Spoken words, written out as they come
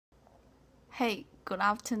Hey, good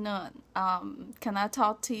afternoon. Can I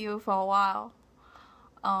talk to you for a while?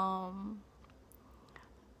 Um,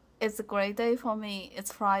 it's a great day for me.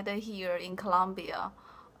 It's Friday here in Colombia.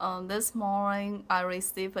 This morning I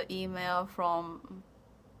received an email from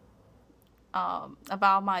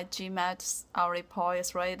about my GMAT report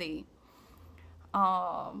is ready.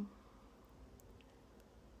 Um,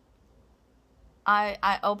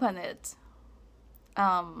 I open it.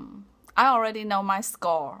 I already know my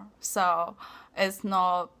score, so it's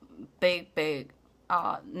not big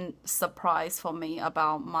surprise for me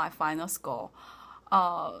about my final score.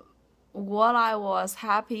 What I was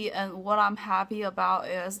happy and what I'm happy about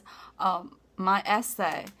is my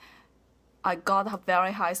essay. I got a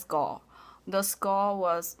very high score.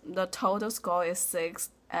 The total score is 6,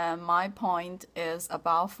 and my point is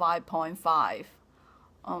about 5.5.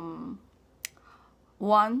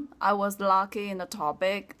 One, I was lucky in the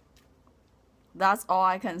topic. That's all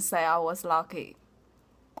I can say. I was lucky.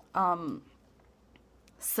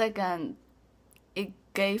 Second, it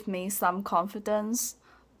gave me some confidence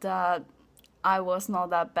that I was not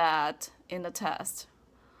that bad in the test.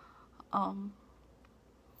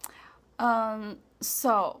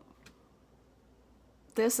 So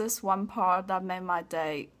this is one part that made my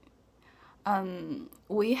day.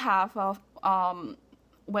 We have a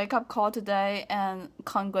wake up call today, and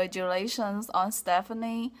congratulations on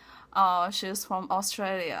Stephanie. She's from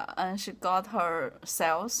Australia and she got her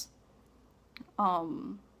sales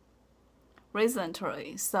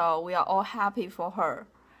recently, so we are all happy for her.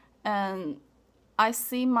 And I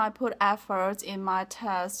see my put effort in my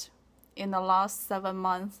test in the last 7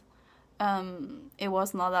 months. It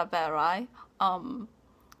was not that bad, right?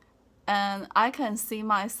 And I can see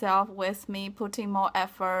myself with me putting more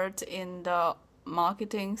effort in the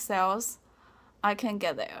marketing sales. I can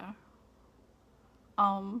get there.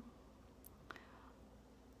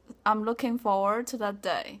 I'm looking forward to that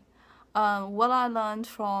day. What I learned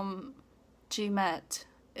from GMAT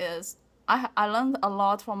is I learned a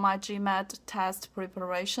lot from my GMAT test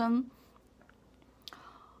preparation.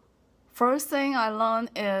 First thing I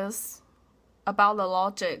learned is about the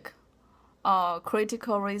logic,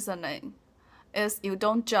 critical reasoning. Is you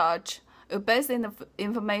don't judge. You base in the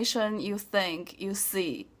information you think, you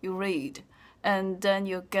see, you read, and then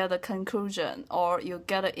you get a conclusion or you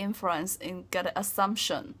get an inference and get an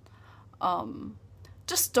assumption.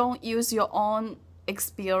 Just don't use your own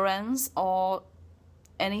experience or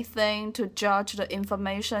anything to judge the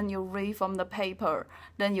information you read from the paper.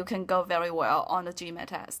 Then you can go very well on the GMAT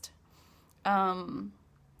test.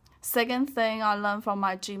 Second thing I learned from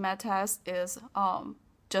my GMAT test is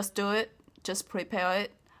just do it, just prepare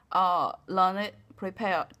it, learn it,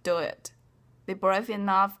 prepare, do it. Be brave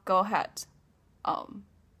enough, go ahead.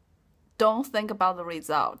 Don't think about the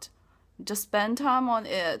result. Just spend time on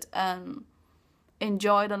it and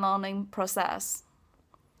enjoy the learning process.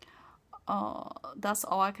 That's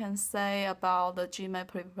all I can say about the GMAT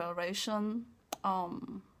preparation.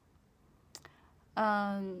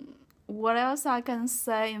 And what else I can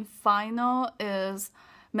say in final is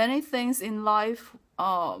many things in life,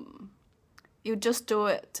 you just do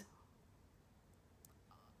it.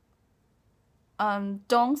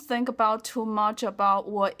 Don't think about too much about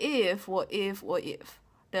what if.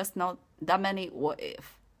 There's not that many what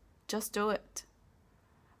if. Just do it.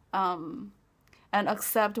 And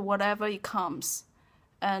accept whatever it comes.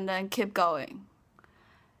 And then keep going.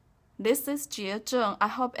 This is Jie Zheng. I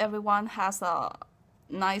hope everyone has a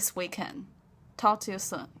nice weekend. Talk to you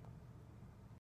soon.